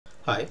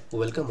Hi,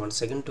 welcome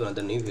once again to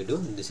another new video.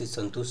 This is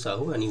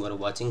SAHOO and you are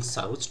watching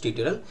SAHOO's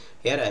tutorial.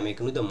 Here I am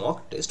making you the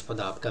mock test for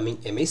the upcoming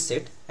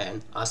MHSET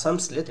and ASSAM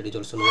Slet, that is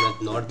also known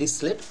as Northeast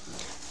Slet.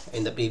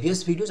 In the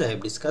previous videos I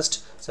have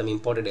discussed some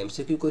important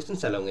MCQ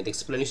questions along with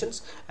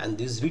explanations, and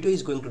this video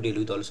is going to deal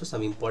with also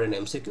some important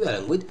MCQ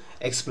along with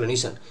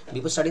explanation.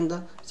 Before starting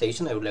the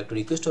session, I would like to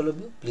request all of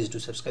you, please do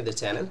subscribe the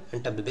channel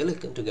and tap the bell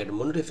icon to get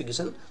more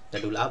notification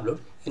that will upload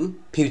in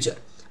future.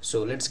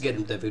 So let's get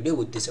into the video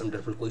with these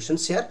wonderful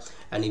questions here.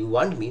 And if you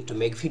want me to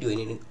make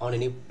video on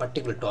any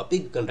particular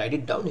topic, you can write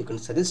it down, you can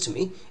suggest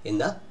me in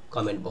the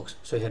comment box.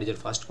 So here is your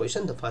first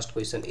question. The first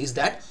question is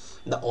that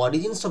the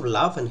origins of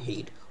love and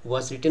hate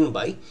was written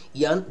by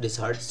Ian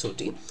Richard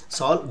Soti,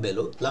 Saul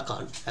Bellow,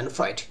 Lacan and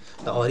Freud.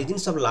 The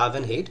origins of love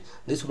and hate,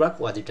 this work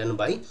was written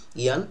by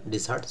Ian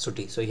Richard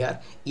Soti. So here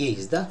A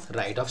is the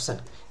right option.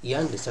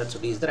 Ian Richard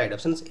Soti is the right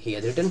option. He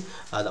has written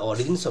the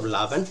origins of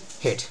love and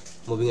hate.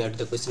 Moving on to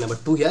the question number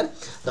 2 here.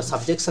 The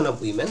Subjection of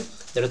Women,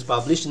 that was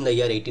published in the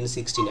year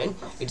 1869.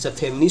 It's a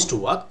feminist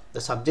work. The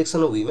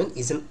Subjection of Women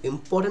is an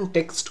important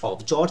text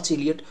of George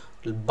Eliot,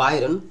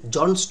 Byron,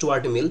 John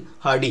Stuart Mill,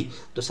 Hardy.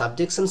 The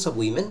Subjections of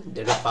Women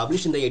that was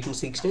published in the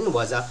 1869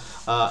 was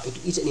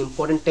it is an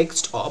important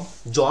text of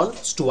John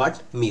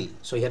Stuart Mill.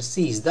 So here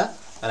C is the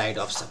right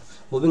option.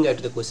 Moving on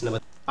to the question number.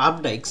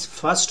 Updike's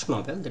first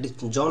novel, that is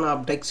John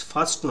Updike's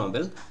first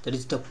novel, that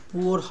is The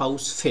Poor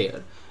House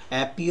Fair,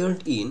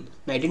 appeared in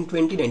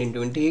 1920,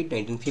 1928,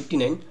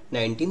 1959,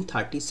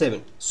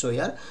 1937. So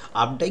here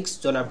John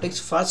Updike's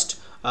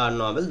first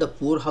novel, The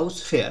Poor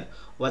House Fair,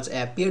 was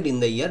appeared in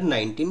the year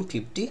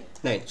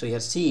 1959. So here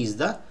C is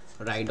the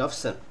right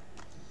option.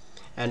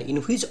 And in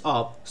which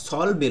of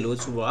Saul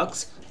Bellow's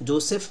works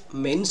Joseph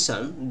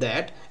mentioned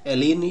that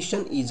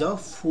alienation is a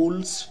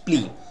fool's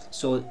plea?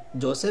 So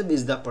Joseph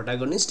is the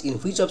protagonist in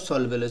which of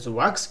Saul Bellow's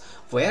works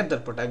where the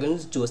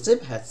protagonist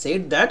Joseph has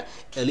said that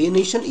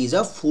alienation is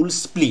a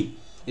fool's plea?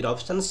 Your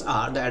options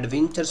are The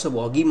Adventures of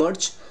Augie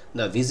March,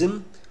 The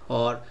Vision,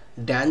 or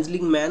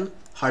Dazzling Man,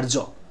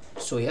 Herzog.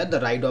 So here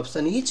the right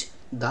option is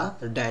The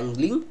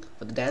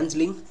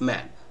Dazzling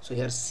Man. So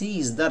here C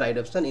is the right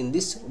option. In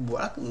this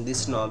work, in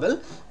this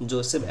novel,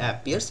 Joseph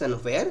appears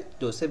and where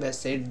Joseph has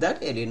said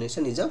that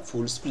alienation is a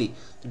fool's plea.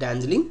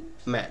 Dazzling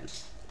Man.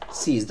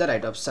 C is the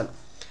right option.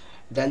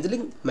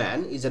 Dazzling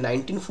Man is a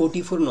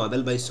 1944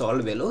 novel by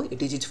Saul Bellow.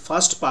 It is his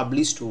first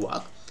published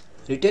work,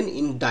 written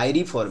in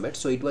diary format.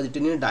 So it was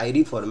written in a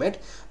diary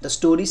format. The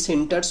story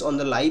centers on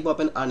the life of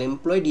an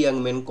unemployed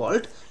young man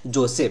called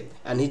Joseph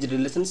and his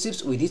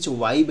relationships with his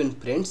wife and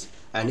friends,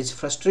 and his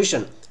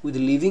frustration with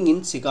living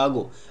in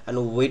Chicago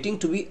and waiting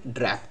to be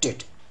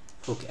drafted.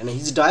 Okay, and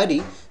his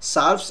diary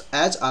serves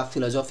as a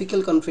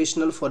philosophical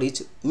confessional for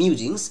his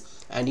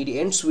musings, and it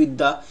ends with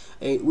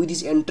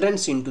his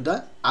entrance into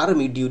the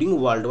army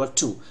during World War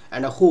II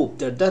and a hope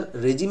that the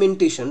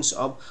regimentations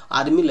of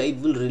army life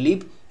will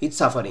relieve his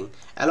suffering.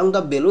 Along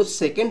the Bellow's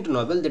second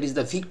novel, that is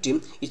The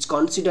Victim, is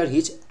considered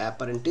his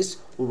apprentice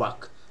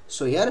work.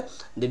 So here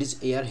that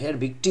is here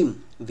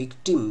victim is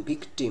VICTIM,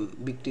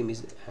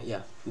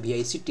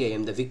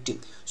 the victim.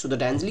 So the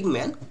Dazzling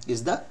Man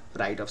is the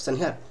right option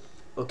here.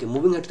 Okay,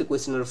 moving on to the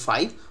question number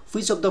 5.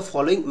 Which of the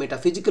following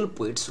metaphysical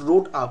poets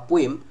wrote a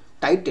poem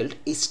titled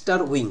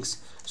Easter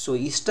Wings? So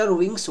Easter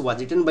Wings was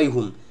written by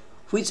whom?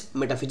 Which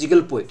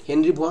metaphysical poet?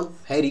 Henry Vaughan,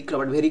 Herrick,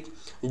 Robert Herrick,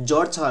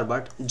 George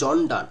Herbert,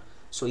 John Donne.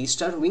 So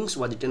Easter Wings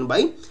was written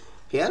by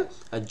here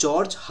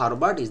George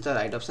Herbert is the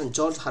right option.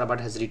 George Herbert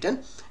has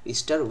written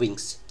Easter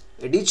Wings.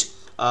 It is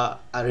a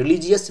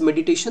religious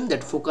meditation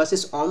that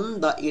focuses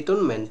on the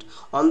atonement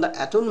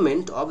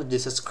of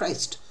Jesus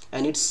Christ,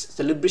 and its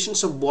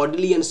celebrations of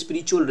bodily and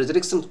spiritual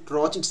resurrection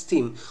draws its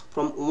theme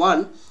from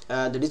one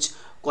that is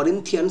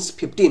Corinthians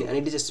 15, and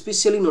it is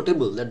especially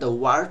notable that the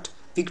word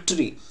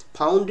victory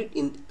found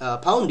in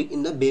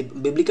the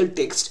biblical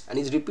text and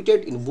is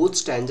repeated in both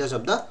stanzas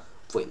of the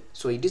poem.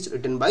 So it is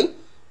written by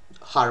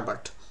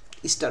Herbert,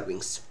 Easter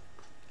Wings,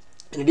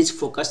 and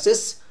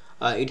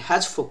it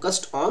has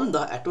focused on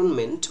the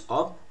atonement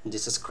of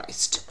Jesus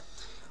Christ.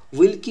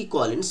 Wilkie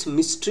Collins'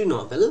 mystery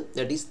novel,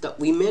 that is The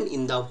Women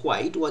in the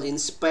White, was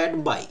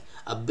inspired by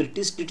a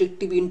British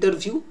detective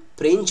interview,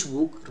 French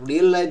book,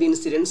 real life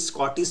incidents,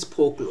 Scottish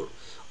folklore.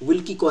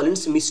 Wilkie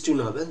Collins' mystery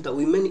novel, The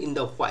Women in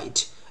the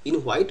White,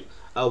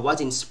 was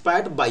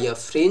inspired by a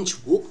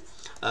French book,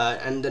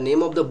 and the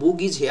name of the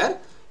book is here.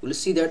 You will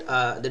see that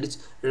that is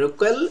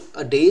Requel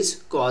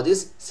Days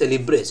Causes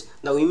Celebrate.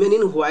 The Women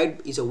in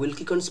White is a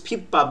Wilkie Collins'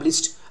 fifth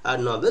published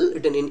novel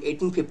written in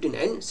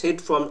 1859,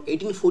 set from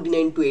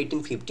 1849 to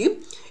 1850.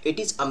 It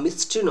is a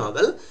mystery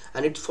novel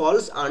and it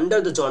falls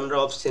under the genre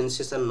of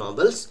sensation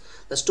novels.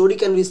 The story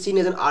can be seen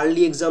as an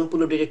early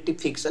example of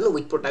detective fiction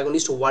with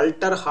protagonist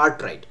Walter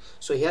Hartright.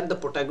 So here the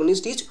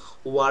protagonist is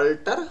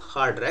Walter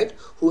Hartright,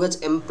 who has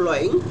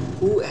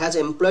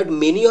employed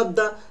many of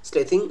the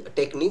sleuthing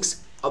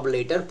techniques of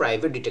later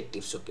private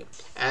detectives. Okay,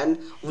 and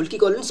Wilkie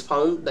Collins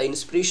found the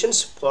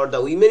inspirations for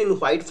The Women in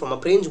White from a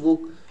French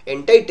book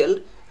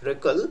entitled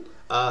Requel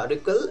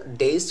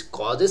Days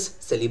Causes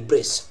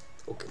Celebrate.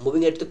 Okay,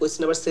 moving on to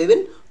question number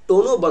 7.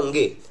 Tono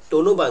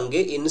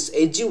Bungay in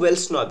H.G.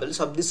 Wells novels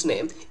of this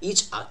name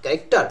is a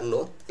character,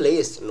 no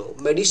place, no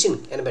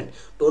medicine element.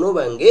 Tono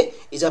Bungay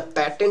is a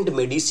patent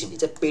medicine.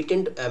 It's a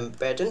patent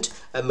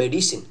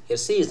medicine. Here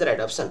C is the right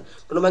option.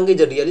 Tono Bungay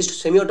is a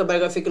realist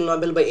semi-autobiographical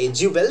novel by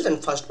H.G. Wells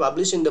and first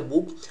published in the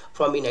book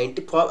form in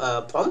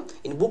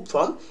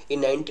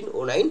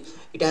 1909.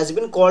 It has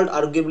been called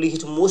arguably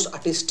his most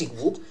artistic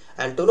book.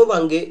 And Tono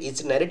Bungay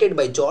is narrated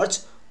by George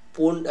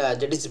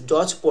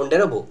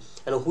Ponderosa,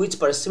 and who is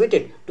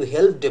persuaded to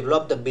help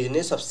develop the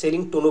business of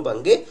selling Tono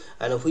Bungay,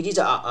 and which is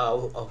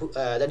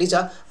that is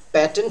a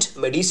patent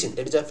medicine.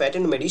 That is a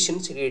patent medicine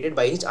created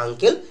by his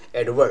uncle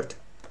Edward.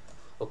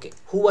 Okay,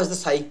 who was the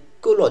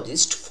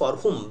psychologist for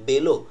whom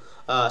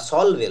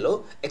Saul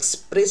Bellow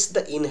expressed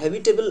the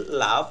inevitable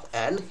love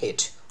and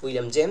hate?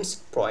 William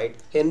James, Freud,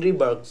 Henry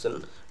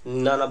Bergson,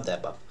 none of the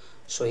above.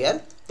 So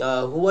here,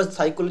 who was the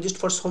psychologist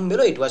for Saul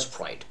Bellow? It was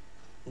Freud.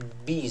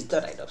 B is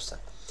the right option.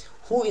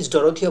 Who is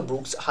Dorothea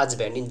Brooke's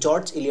husband in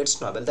George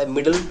Eliot's novel The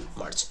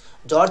Middlemarch?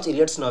 George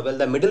Eliot's novel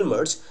The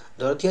Middlemarch,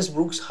 Dorothea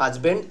Brooke's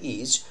husband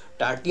is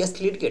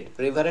Tertius Lydgate,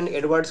 Reverend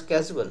Edward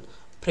Casaubon,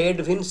 Fred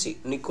Vinci,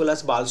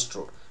 Nicholas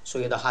Bulstrode. So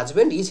here the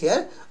husband is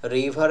here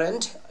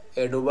Reverend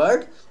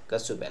Edward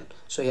Casaubon.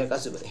 So here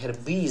Casaubon. Here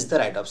B is the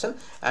right option.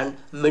 And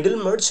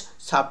Middlemarch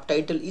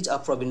subtitle is A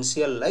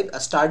Provincial Life, a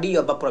study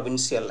of a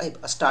provincial life,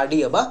 a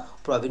study of a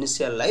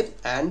provincial life,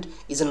 and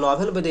is a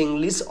novel by the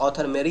English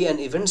author Mary Ann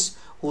Evans,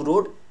 who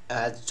wrote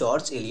as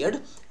George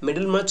Eliot.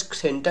 Middlemarch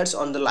centers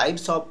on the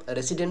lives of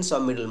residents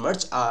of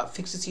Middlemarch,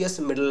 fictitious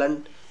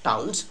Midland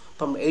towns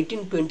from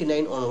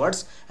 1829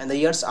 onwards and the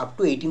years up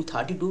to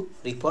 1832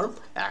 Reform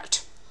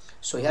Act.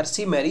 So here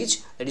she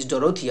marries, that is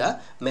Dorothea,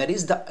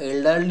 marries the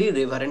elderly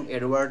Reverend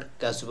Edward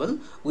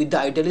Casaubon with the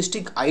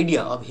idealistic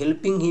idea of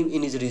helping him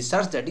in his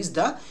research, that is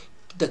the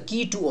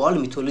key to all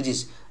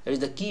mythologies. That is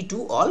the key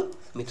to all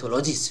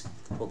mythologies.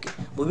 Okay,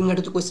 moving on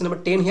to the question number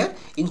 10 here.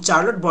 In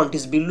Charlotte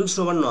Bronte's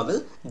Bildungsroman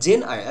novel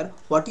Jane Eyre,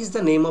 what is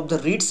the name of the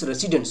Reed's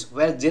residence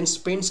where Jane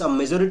spends a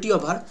majority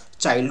of her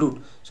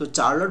childhood? So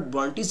Charlotte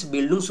Bronte's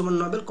Bildungsroman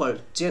novel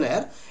called Jane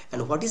Eyre,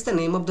 and what is the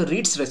name of the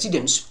Reed's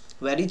residence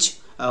where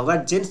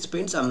Jane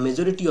spends a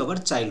majority of her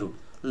childhood?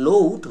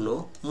 Lowood,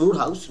 no. Moor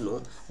House,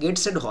 no.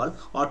 Gateshead Hall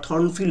or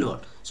Thornfield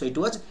Hall. So it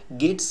was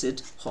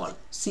Gateshead Hall.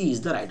 C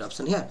is the right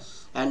option here.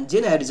 And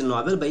Jane Eyre is a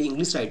novel by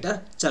English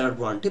writer Charlotte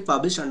Bronte,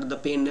 published under the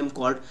pen name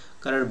called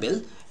Currer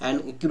Bell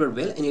in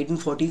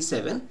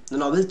 1847. The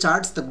novel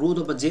charts the growth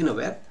of Jane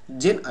Eyre,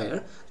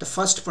 the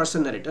first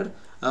person narrator,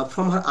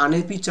 from her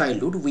unhappy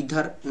childhood with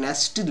her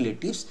nasty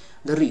relatives,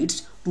 the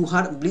Reeds, to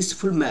her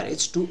blissful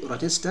marriage to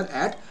Rochester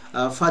at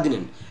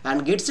Ferdinand.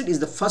 And Gateshead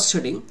is the first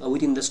setting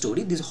within the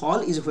story. This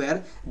hall is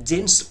where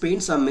Jane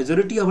spends a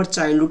majority of her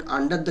childhood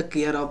under the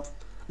care of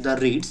the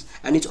Reeds,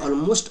 and is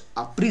almost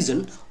a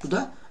prison to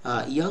the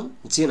young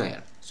Jane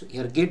Eyre. So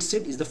here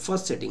Gateshead is the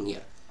first setting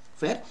here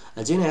where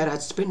Jane Eyre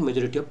has spent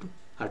majority of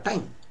her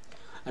time.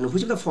 And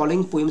which of the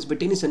following poems by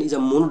Tennyson is a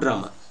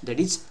monodrama? That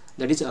is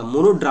a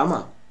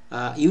monodrama.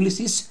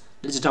 Ulysses,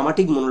 that is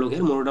dramatic monologue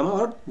here, monodrama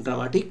or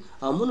dramatic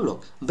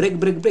monologue. Break,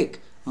 break,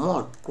 break.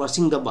 Maud,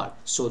 crossing the bar.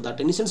 So the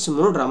Tennyson's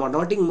monodrama,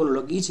 dramatic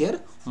monologue is here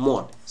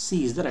Maud.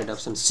 C is the right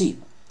option. C.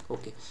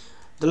 Okay.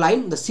 The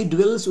line, the sea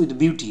dwells with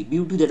beauty,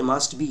 beauty that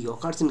must be,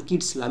 occurs in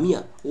Keats'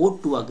 Lamia,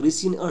 ode to a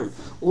Grecian urn,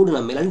 ode on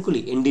a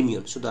melancholy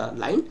Endymion. So the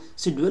line,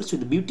 she dwells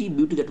with beauty,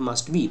 beauty that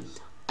must be,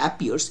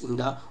 appears in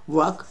the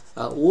work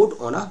ode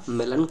on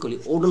melancholy.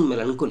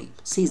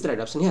 C is the right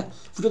option here.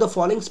 Which of the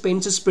following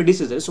Spencer's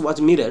predecessors was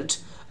mirrored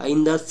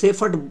in the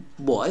Shepherd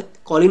Boy,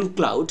 Colin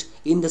Cloud,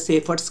 in the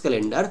Shepherd's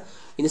Calendar?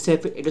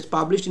 It was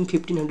published in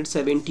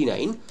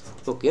 1579.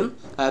 Okay,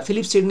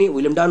 Philip Sidney,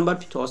 William Dunbar,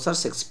 Chaucer,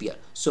 Shakespeare.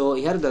 So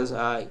here it is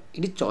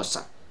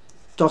Chaucer.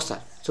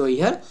 So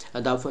here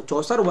the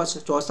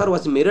Chaucer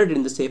was mirrored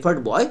in the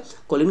Shepherd Boy,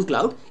 Colin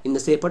Cloud, in the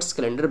Shepherd's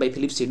Calendar by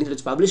Philip Sidney. It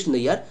was published in the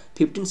year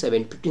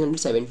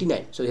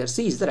 1579. So here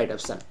C is the right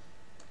option.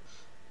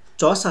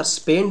 Chaucer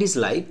spent his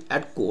life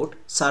at court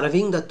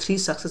serving the three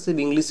successive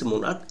English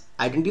monarchs.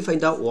 Identify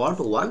the odd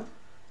one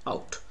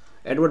out.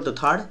 Edward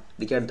III,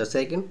 Richard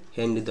II,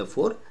 Henry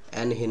IV,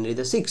 and Henry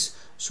VI.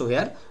 So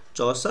here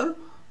Chaucer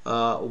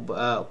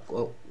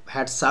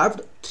had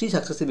served three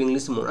successive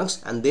English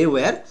monarchs, and they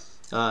were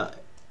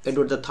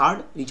Edward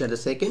III, Richard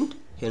II,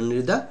 Henry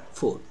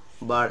IV.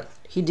 But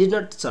he did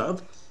not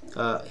serve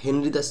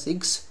Henry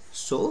VI.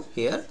 So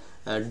here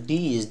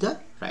D is the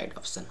right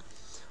option.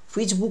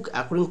 Which book,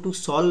 according to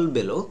Saul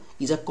Bellow,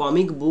 is a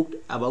comic book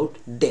about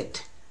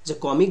death? It's a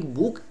comic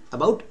book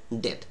about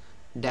death.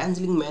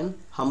 Dancing Man,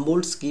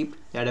 Humboldt's Gift,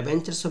 The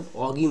Adventures of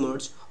Augie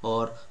March,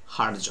 or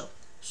Hard Job.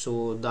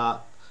 So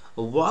the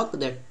work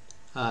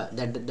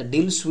that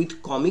deals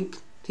with comic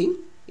thing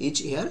is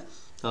here,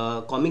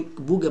 comic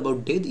book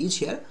about death is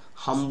here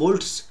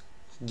Humboldt's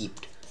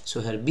Gift. So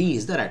here B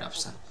is the right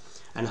option.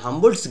 And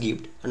Humboldt's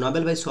Gift, a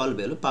novel by Saul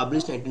Bellow,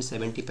 published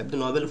 1975, the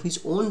novel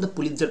which won the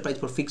Pulitzer Prize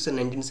for Fiction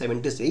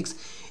 1976,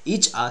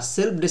 is a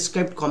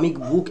self-described comic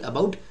book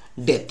about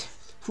death,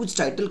 whose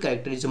title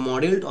character is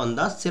modeled on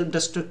the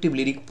self-destructive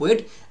lyric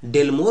poet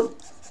Delmore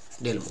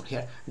Delmore.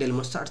 Here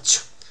Delmore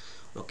search.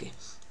 Okay.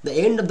 The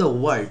End of the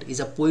World is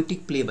a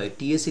poetic play by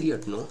T.S.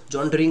 Eliot, no.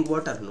 John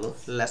Drinkwater, no.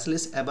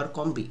 Lascelles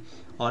Abercrombie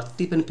or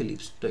Stephen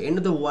Phillips. The End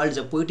of the World is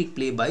a poetic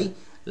play by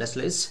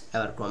Lascelles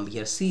Abercrombie.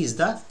 Here C is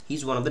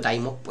he's one of the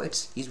Dymock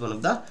poets. He's one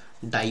of the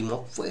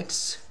Dymock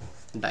poets.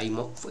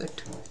 Dymock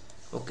poet.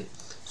 Okay.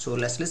 So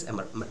Lascelles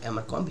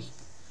Abercrombie.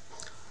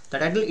 The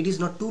title "It is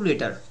not too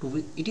later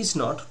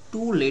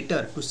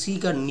to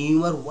seek a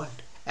newer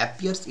world"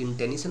 appears in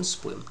Tennyson's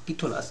poem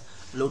Tithonus,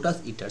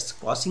 Lotus Eaters,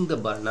 Crossing the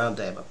Bar, none of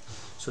the above.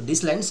 So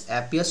these lines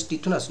appears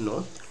Tithonus,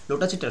 no.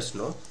 Lotus Eaters,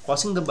 no.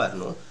 Crossing the Bar,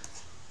 no.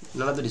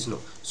 None of these, no.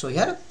 So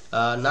here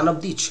none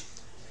of these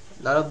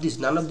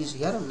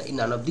here,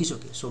 none of these.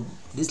 Okay, so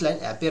this line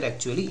appear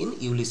actually in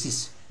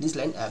Ulysses. This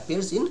line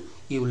appears in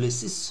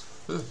Ulysses.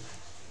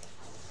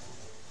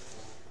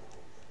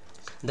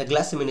 The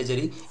Glass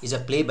Menagerie is a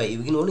play by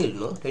Eugene O'Neill,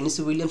 no.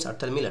 Tennessee Williams,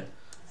 Arthur Miller,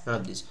 none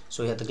of this.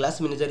 So here the Glass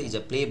Menagerie is a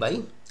play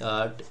by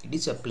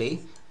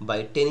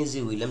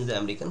Tennessee Williams, the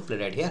American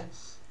playwright. Here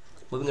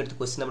moving on to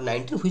question number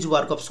 19. Which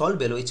work of Saul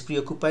Bellow is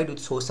preoccupied with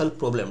social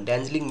problem?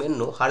 Dancing Man,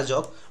 no.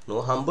 Herzog,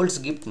 no. Humboldt's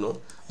Gift, no.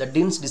 The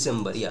Dean's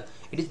December, yeah,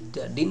 it is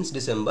the Dean's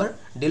December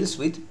deals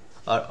with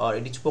or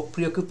it is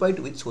preoccupied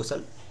with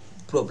social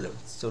problems.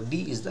 So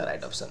D is the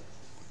right option.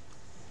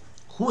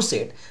 Who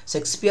said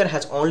Shakespeare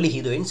has only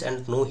heroines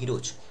and no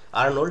heroes?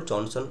 Arnold,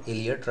 Johnson,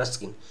 Eliot,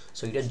 Ruskin.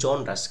 So it is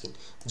John Ruskin.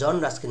 John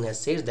Ruskin has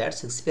said that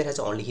Shakespeare has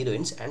only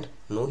heroines and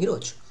no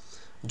heroes.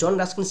 John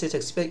Ruskin says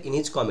Shakespeare in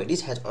his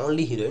comedies has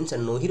only heroines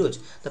and no heroes.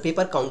 The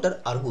paper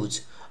counter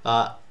argues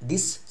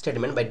this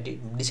statement by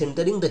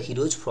decentering the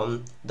heroes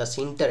from the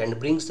center and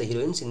brings the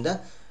heroines in the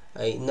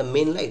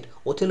main light.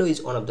 Othello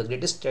is one of the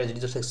greatest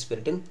tragedies of Shakespeare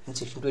in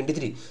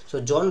 1623. So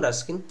John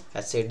Ruskin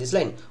has said this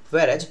line.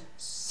 Whereas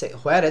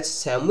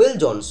Samuel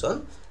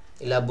Johnson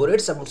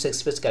elaborates about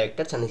Shakespeare's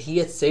characters, and he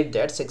has said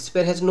that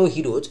Shakespeare has no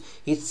heroes.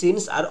 His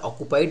scenes are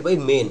occupied by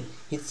men.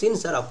 His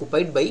scenes are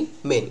occupied by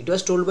men. It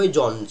was told by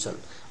Johnson,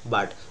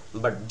 but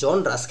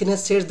John Ruskin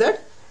has said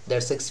that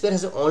Shakespeare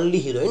has only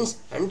heroines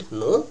and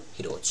no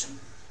heroes.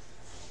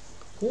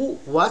 Who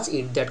was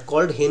it that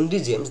called Henry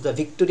James the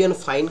Victorian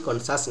fine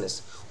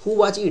consciousness? Who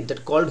was it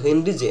that called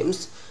Henry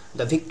James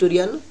the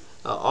Victorian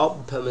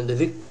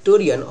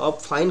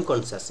of fine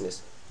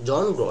consciousness?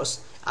 John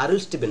Gross, R.L.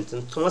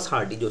 Stevenson, Thomas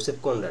Hardy,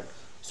 Joseph Conrad.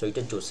 So it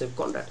is Joseph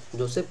Conrad.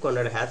 Joseph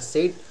Conrad has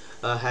said,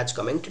 has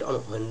commented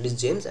on Henry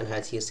James, and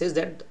he says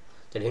that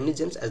Henry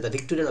James as the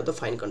Victorian of the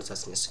fine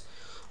consciousness.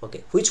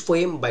 Okay, which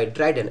poem by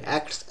Dryden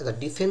acts as a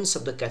defense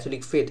of the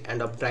Catholic faith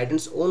and of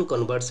Dryden's own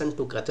conversion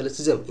to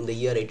Catholicism in the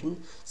year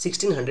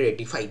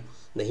 1685?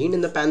 The Hind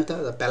and the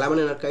Panther, the Palamon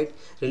Anarchite,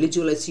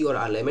 Religiosity or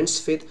Layman's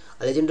Faith,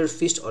 a Legendary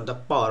Feast, or the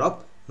Power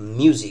of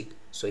Music.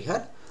 So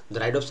here the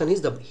right option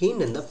is the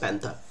Hind and the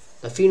Panther.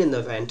 The Fiend and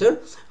the Panther,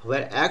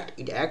 where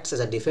it acts as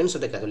a defense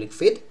of the Catholic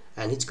faith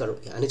and its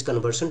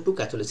conversion to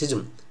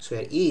Catholicism. So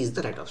here E is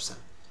the right option.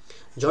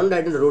 John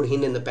Dryden wrote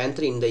Hind and the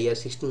Panther in the year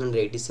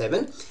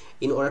 1687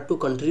 in order to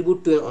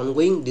contribute to an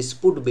ongoing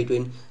dispute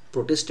between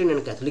Protestant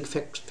and Catholic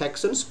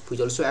factions, which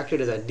also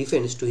acted as a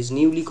defense to his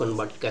newly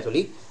converted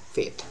Catholic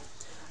faith.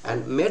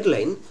 And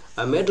Madeline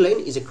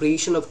is a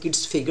creation of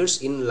kids'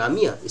 figures in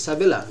Lamia,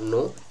 Isabella,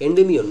 no.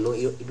 Endymion, no.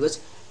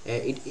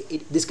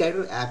 This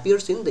character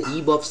appears in the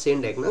Eve of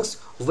Saint Agnes,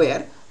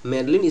 where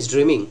Madeline is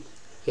dreaming.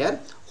 Here,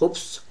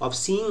 hopes of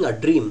seeing a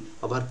dream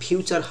of her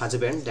future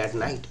husband that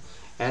night.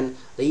 And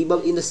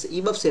in the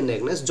Eve of Saint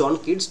Agnes, John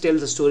Keats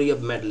tells the story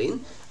of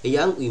Madeline, a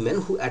young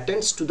woman who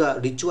attends to the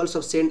rituals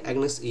of Saint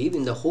Agnes Eve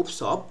in the hopes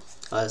of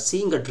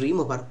seeing a dream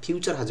of her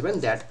future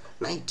husband that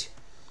night.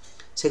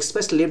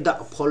 Shakespeare left the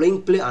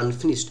following play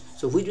unfinished.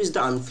 So which is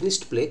the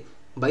unfinished play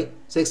by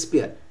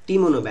Shakespeare?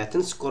 Timon of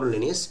Athens,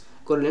 Coriolanus,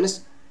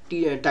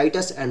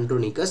 Titus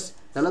Andronicus,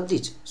 none of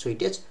these. So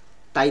it is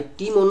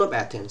Timon of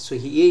Athens. So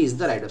here is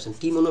the right option.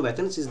 Timon of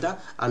Athens is the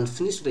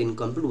unfinished, the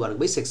incomplete work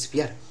by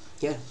Shakespeare.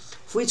 Here,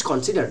 who is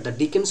considered the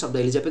Dickens of the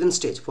Elizabethan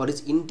stage for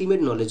his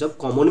intimate knowledge of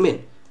common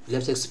men?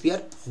 William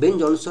Shakespeare, Ben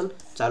Jonson,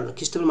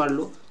 Christopher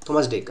Marlowe,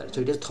 Thomas Dekker.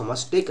 So it is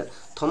Thomas Dekker.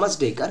 Thomas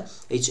Dekker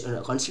is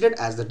considered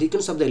as the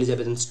Dickens of the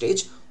Elizabethan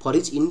stage for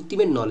his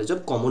intimate knowledge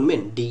of common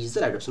men. D is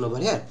the right option over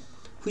here.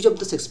 Which of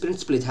the Shakespearean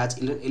plays has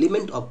an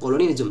element of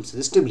colonialism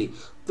suggestively?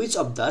 Which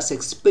of the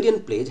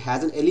Shakespearean plays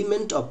has an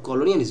element of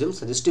colonialism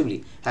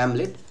suggestively?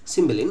 Hamlet,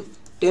 Cymbeline,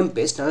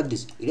 Tempest, none of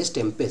this. It is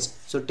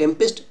Tempest. So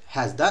Tempest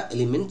has the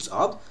elements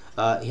of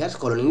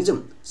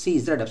colonialism. C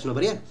is the right option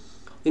over here.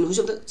 In which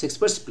of the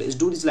Shakespeare's plays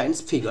do these lines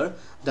figure?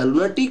 The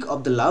lunatic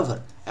of the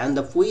lover and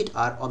the poet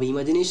are of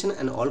imagination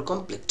and all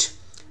complete.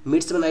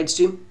 Midsummer Night's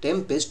Dream,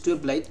 Tempest,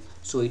 12 Light.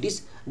 So it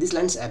is, these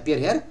lines appear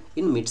here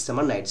in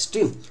Midsummer Night's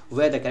Dream,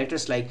 where the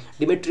characters like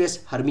Demetrius,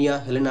 Hermia,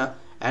 Helena,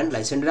 and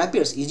Lysander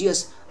appears.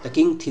 Aegeus, the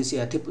king,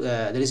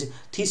 there is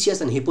Theseus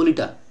and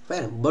Hippolyta,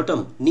 where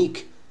Bottom,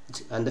 Nick,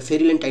 and the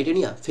fairyland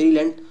Titania.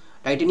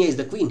 Titania is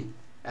the queen,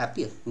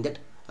 appear in that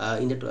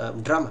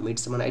drama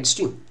Midsummer Night's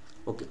Dream.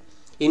 Okay.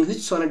 In which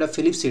sonnet of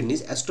Philip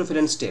Sidney's Astrophil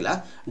and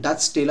Stella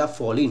does Stella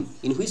fall in?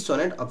 In which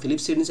sonnet of Philip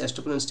Sidney's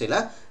Astrophil and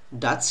Stella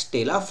does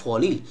Stella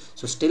fall in?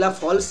 So Stella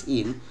falls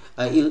in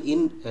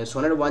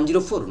sonnet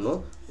 104,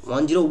 no,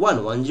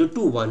 101,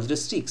 102,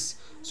 106.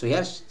 So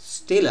here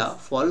Stella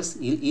falls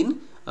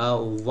in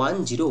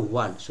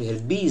 101. So here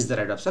B is the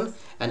right option,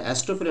 and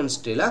Astrophil and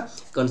Stella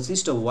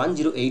consist of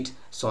 108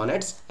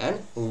 sonnets and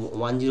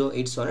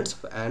 108 sonnets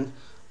and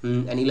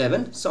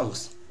 11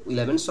 songs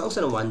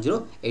and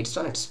 108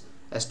 sonnets.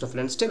 Astrophil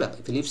and Stella by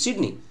Philip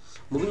Sidney.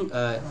 Moving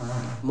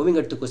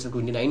on to question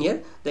 29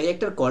 here. The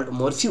character called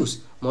Morpheus.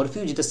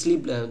 Morpheus is the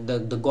sleep,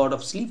 the god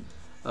of sleep.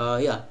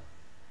 The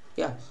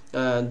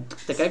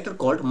character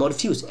called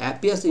Morpheus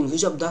appears in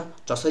which of the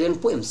Chaucerian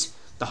poems?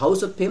 The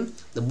House of Fame,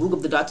 the Book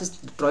of the Duchess,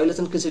 the Troilus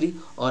and Cressida,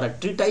 or a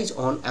treatise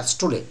on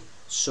astrolabe.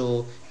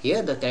 So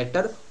here the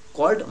character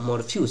called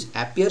Morpheus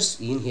appears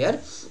in here.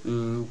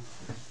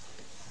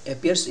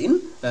 Appears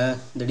in that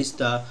is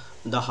the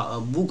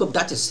Book of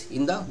Duchess,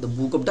 in the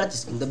Book of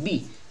Duchess, in the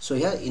B. So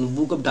here in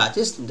Book of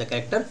Duchess the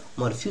character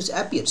Morpheus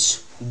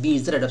appears. B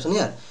is the right option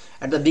here.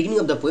 At the beginning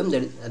of the poem,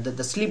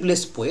 the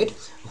sleepless poet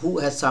who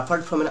has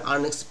suffered from an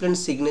unexplained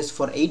sickness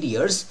for 8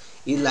 years,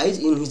 he lies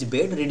in his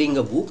bed reading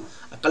a book,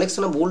 a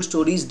collection of old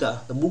stories.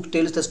 The book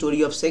tells the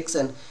story of Sex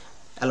and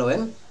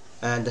Alcuin,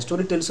 and the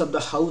story tells of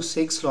how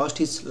Sex lost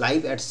his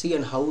life at sea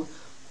and how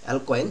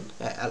Alcuin,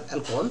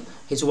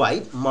 his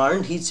wife,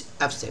 mourned his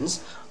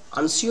absence.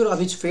 Unsure of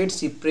his fate,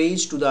 she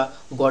prays to the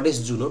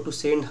goddess Juno to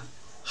send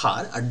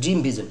her a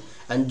dream vision,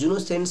 and Juno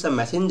sends a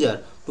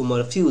messenger to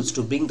Morpheus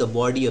to bring the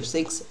body of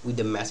Sex with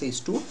the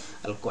message to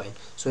Alcuin.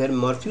 So here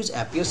Morpheus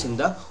appears in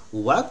the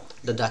work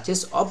The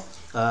Duchess of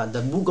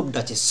the Book of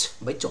Duchess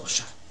by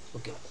Chaucer.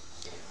 Okay.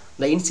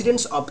 The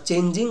incidents of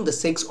changing the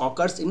sex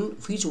occurs in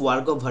which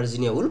work of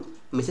Virginia Woolf,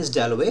 Mrs.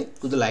 Dalloway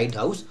to the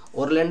Lighthouse,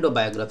 Orlando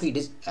biography?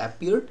 It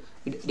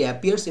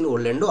appears in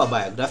Orlando, a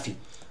biography.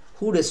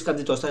 Who described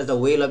the Chaucer as the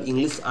whale of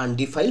English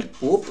undefiled?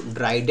 Pope,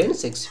 Dryden,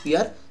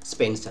 Shakespeare,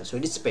 Spenser. So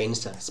it is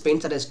Spenser.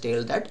 Spenser has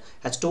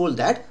told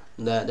that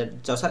the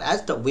Chaucer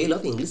as the whale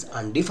of English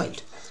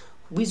undefiled.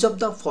 Which of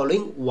the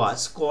following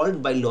was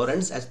called by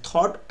Lawrence as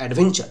thought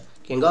adventure?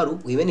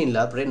 Kangaroo, Women in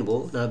Love,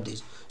 Rainbow, none of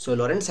these. So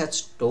Lawrence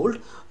has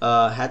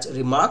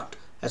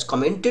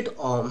commented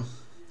on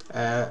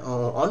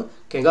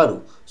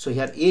Kangaroo. So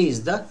here A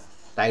is the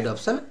right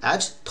option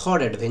as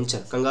thought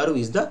adventure. Kangaroo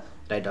is the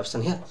right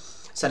option here.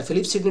 Sir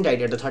Philip Sidney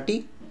died at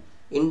 32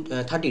 in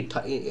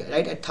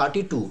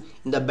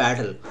the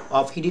battle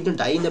of. He didn't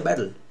die in the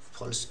battle.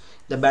 False.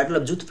 The Battle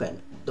of Zutphen,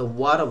 the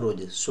War of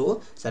Roses.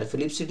 So Sir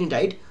Philip Sidney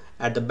died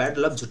at the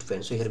Battle of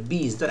Zutphen. So here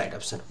B is the right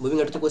option.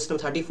 Moving on to the question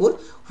number 34.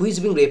 Who is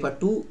being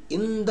referred to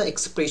in the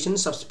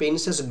expressions of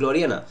Spenser's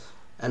Gloriana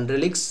and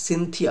Relics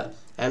Cynthia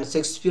and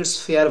Shakespeare's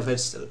Fair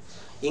Vessel?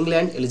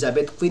 England,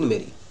 Elizabeth, Queen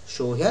Mary.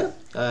 So here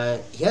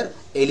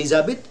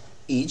Elizabeth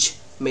is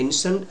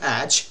mentioned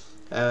as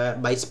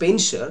by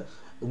Spenser,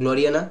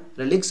 Gloriana,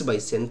 Relics by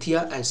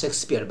Cynthia, and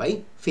Shakespeare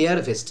by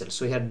Fair Vestal.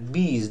 So here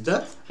B is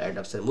the right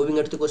option. Moving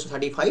on to the question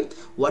 35.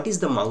 What is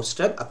the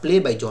Mousetrap? A play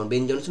by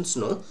Ben Jonson?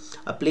 No.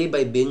 A play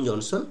by Ben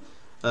Jonson?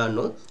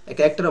 No. A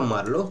character of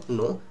Marlowe?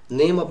 No.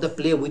 Name of the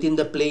play within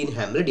the play in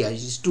Hamlet? Yes,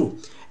 it is true.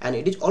 And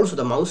it is also,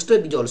 the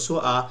Mousetrap is also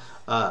a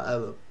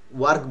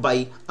work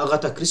by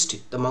Agatha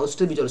Christie. The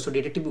Mousetrap is also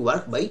detective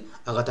work by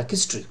Agatha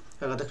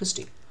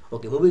Christie.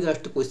 Okay, moving on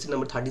to question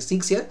number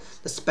 36 here.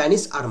 The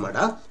Spanish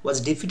Armada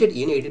was defeated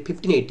in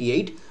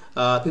 1588,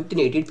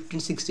 1518,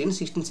 1516,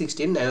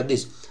 1616, and of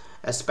this.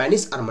 A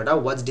Spanish Armada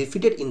was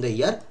defeated in the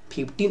year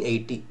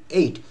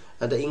 1588.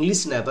 The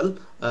English naval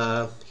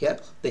here,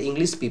 the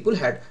English people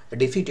had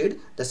defeated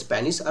the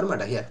Spanish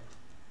Armada here.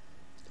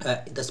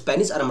 The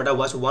Spanish Armada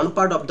was one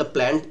part of the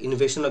planned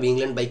invasion of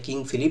England by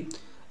King Philip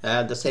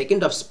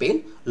II of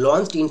Spain,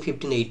 launched in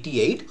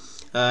 1588.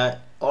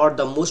 Or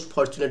the most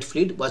fortunate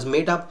fleet was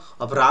made up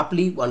of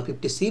roughly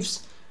 150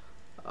 ships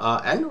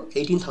and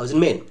 18,000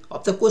 men.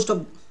 Off the coast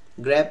of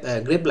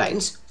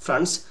Gravelines,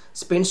 France,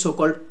 Spain's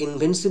so-called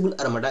Invincible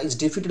Armada is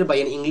defeated by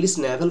an English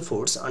naval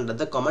force under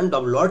the command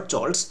of Lord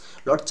Charles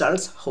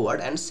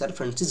Howard and Sir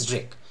Francis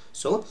Drake.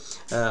 So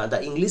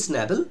the English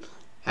naval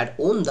had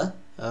won the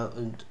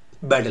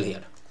battle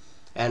here,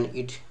 and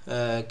it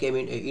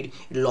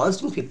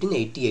launched in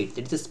 1588.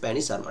 That is the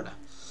Spanish Armada.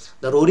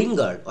 The Roaring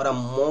Guard, or a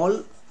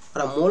mole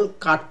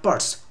cart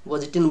parts,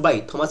 was written by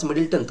Thomas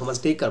Middleton, Thomas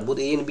Dacre, both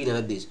A and B, none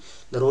of these.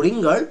 The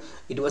Roaring Guard,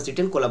 it was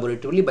written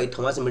collaboratively by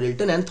Thomas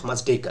Middleton and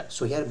Thomas Dacre.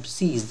 So here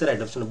C is the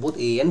right option of both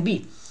A and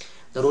B.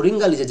 The Roaring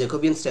Guard is a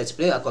Jacobean stage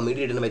play, a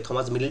comedy written by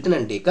Thomas Middleton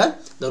and Dacre.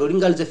 The Roaring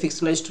Guard is a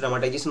fictionalized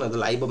dramatization of the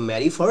life of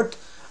Mary Forth,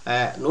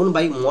 known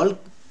by Moll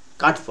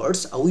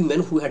Cartfords, a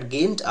woman who had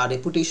gained a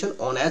reputation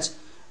on as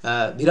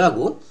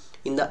virago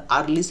in the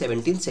early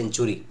 17th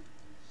century.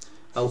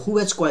 Who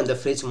has coined the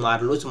phrase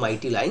Marlowe's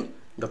mighty line?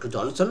 Dr.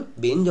 Johnson,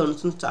 Ben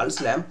Jonson,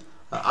 Charles Lamb,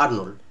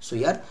 Arnold. So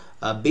here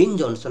Ben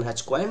Jonson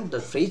has coined the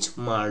phrase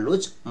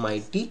Marlowe's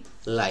mighty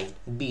line.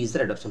 B is the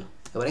right option.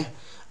 এবারে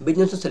Ben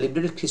Jonson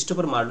celebrated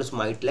Christopher Marlowe's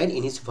Might line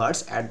in his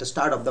verse at the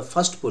start of the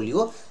first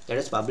folio that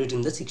was published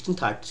in the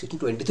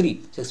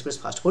 1623, Shakespeare's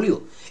first folio,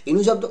 in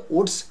which of the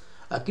odes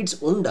kids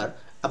wonder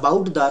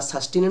about the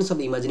sustenance of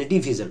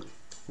imaginative vision.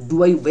 Do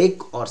I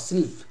wake or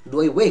sleep? Do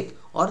I wake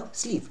or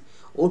sleep?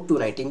 Ode to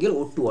Nightingale,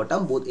 Ode to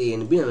Autumn, both A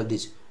and B, none of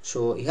these. So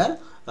here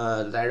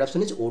the right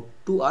option is Ode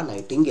to a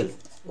Nightingale.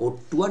 Ode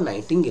to a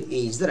Nightingale. A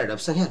is the right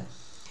option here.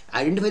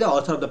 Identify the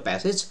author of the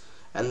passage,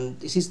 and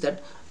this is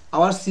that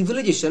our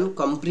civilization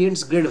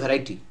comprehends great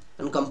variety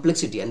and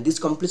complexity, and this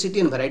complexity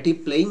and variety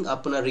playing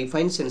upon a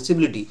refined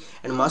sensibility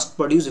and must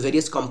produce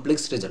various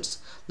complex results.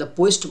 The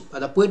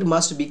poet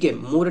must become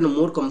more and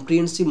more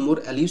comprehensive, more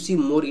elusive,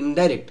 more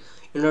indirect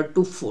in order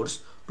to force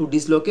to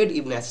dislocate,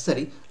 if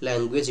necessary,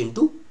 language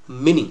into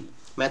meaning.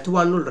 Matthew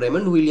Arnold,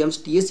 Raymond Williams,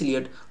 T.S.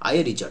 Eliot, I.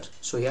 Richards.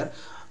 So here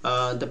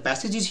the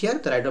passage is here.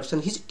 The right option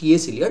is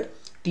T.S. Eliot.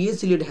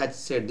 T.S. Eliot has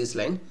said this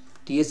line.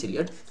 T.S.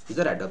 Eliot is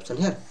the right option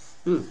here.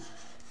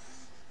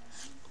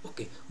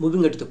 Okay,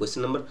 moving on to the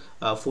question number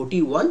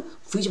 41.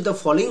 Which of the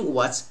following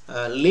was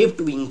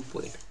left-wing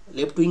poet?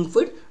 Left-wing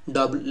poet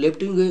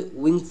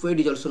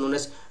is also known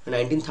as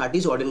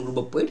 1930s Auden group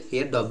of poet.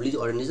 Here W is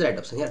Auden is the right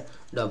option here.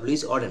 W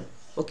is Auden.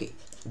 Okay,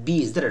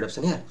 B is the right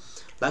option here.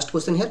 Last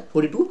question here,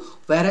 42.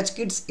 Where has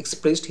Keats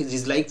expressed his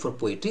dislike for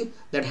poetry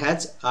that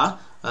has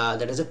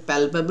a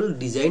palpable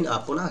design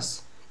upon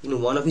us? In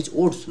one of his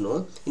odes,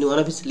 no? In one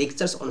of his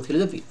lectures on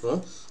philosophy,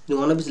 no? In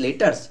one of his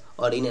letters,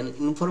 or in an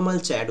informal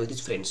chat with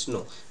his friends,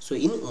 no? So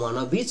in one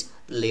of his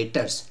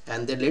letters,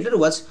 and that letter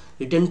was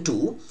written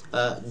to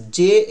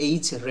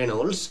J.H.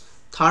 Reynolds,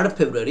 3rd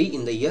February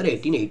in the year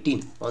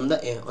 1818, on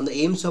the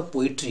aims of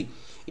poetry.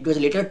 It was a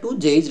letter to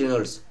J.H.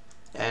 Reynolds,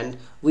 and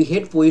we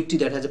hate poetry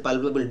that has a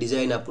palpable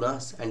design upon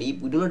us, and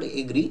if we do not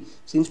agree,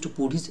 seems to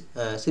put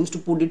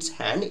its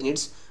hand in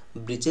its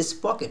breeches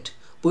pocket.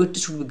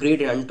 Poetry should be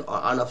great and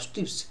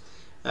unobtrusive,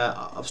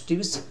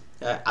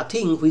 a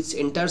thing which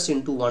enters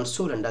into one's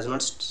soul and does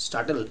not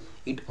startle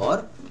it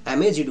or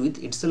amaze it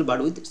with itself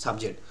but with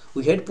subject.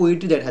 We hate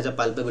poetry that has a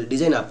palpable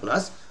design upon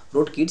us,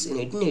 wrote Keats in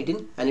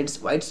 1818, and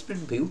its widespread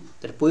view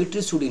that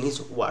poetry should, in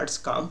his words,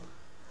 come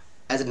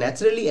as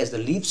naturally as the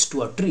leaves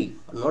to a tree,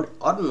 or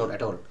not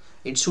at all.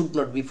 It should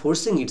not be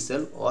forcing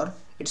itself or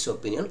its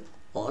opinion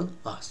on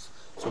us.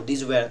 So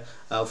these were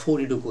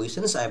 42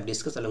 questions I have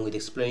discussed along with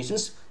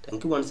explanations.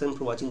 Thank you once again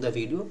for watching the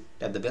video.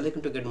 Tap the bell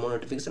icon to get more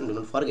notifications. Do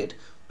not forget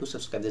to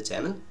subscribe the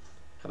channel.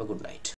 Have a good night.